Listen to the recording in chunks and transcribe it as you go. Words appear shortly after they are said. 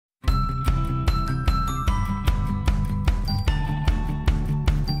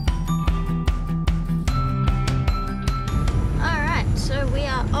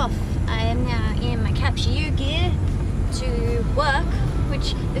heading in my capsule gear to work,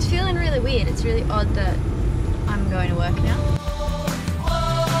 which is feeling really weird. It's really odd that I'm going to work now.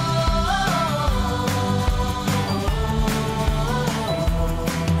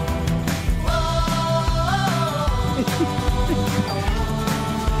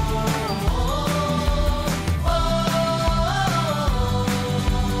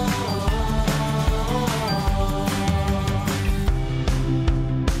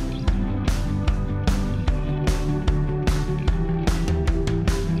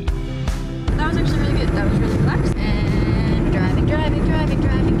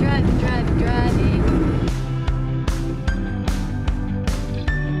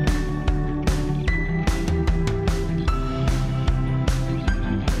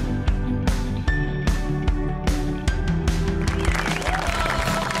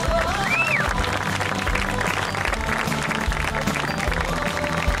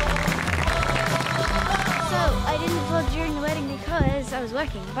 During the wedding because I was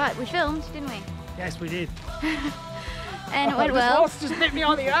working, but we filmed, didn't we? Yes, we did. And it went well. This horse just bit me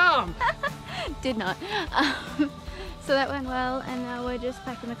on the arm. Did not. So that went well, and now we're just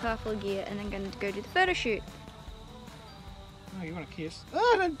packing the car full of gear and then going to go do the photo shoot. Oh, you want a kiss?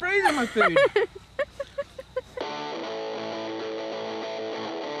 Oh, don't breathe on my food.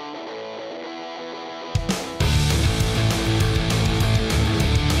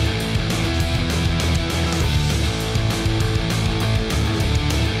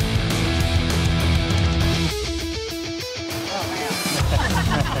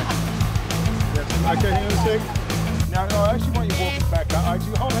 Okay, hang on a sec. Now, no, I actually want you walking back up.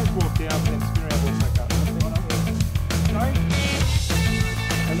 Actually, hold hands, walk down, then spin around, walk back up. Okay?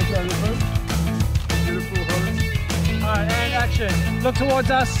 And look over the front. Beautiful, hold it. Alright, and action. Look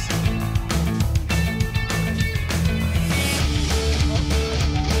towards us.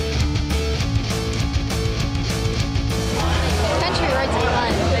 Country roads are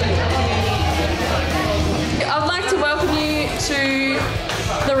fun. I'd like to welcome you to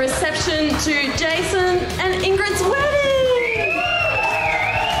the reception to Jason and Ingrid's wedding!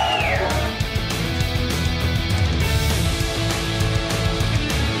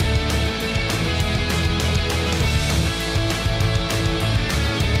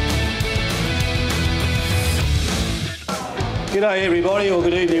 G'day everybody, or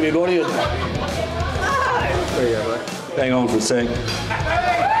good evening everybody. There you go, mate. Hang on for a sec.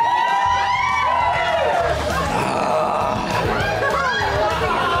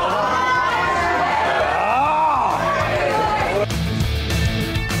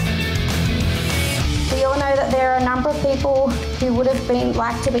 There are a number of people who would have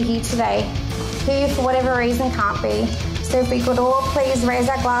liked to be here today, who for whatever reason can't be. So if we could all please raise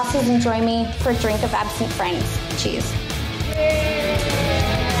our glasses and join me for a drink of absent friends. Cheers.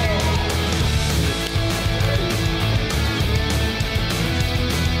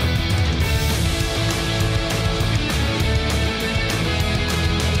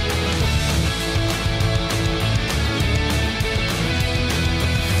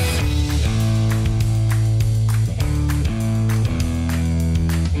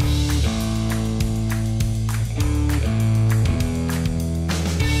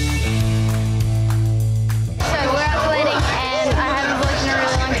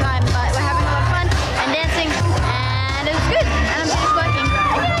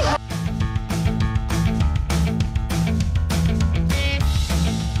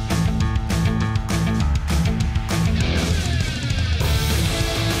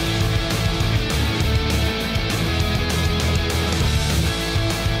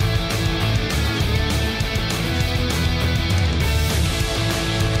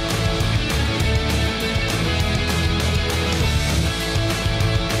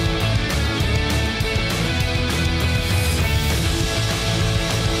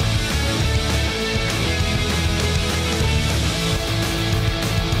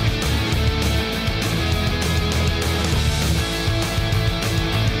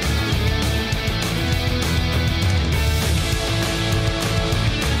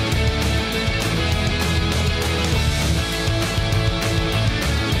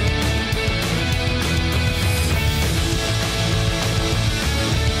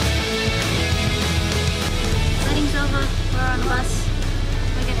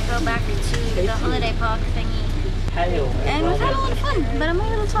 Back to the holiday park thingy. And we've had a lot of fun, but I'm a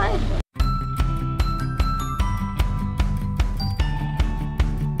little tired.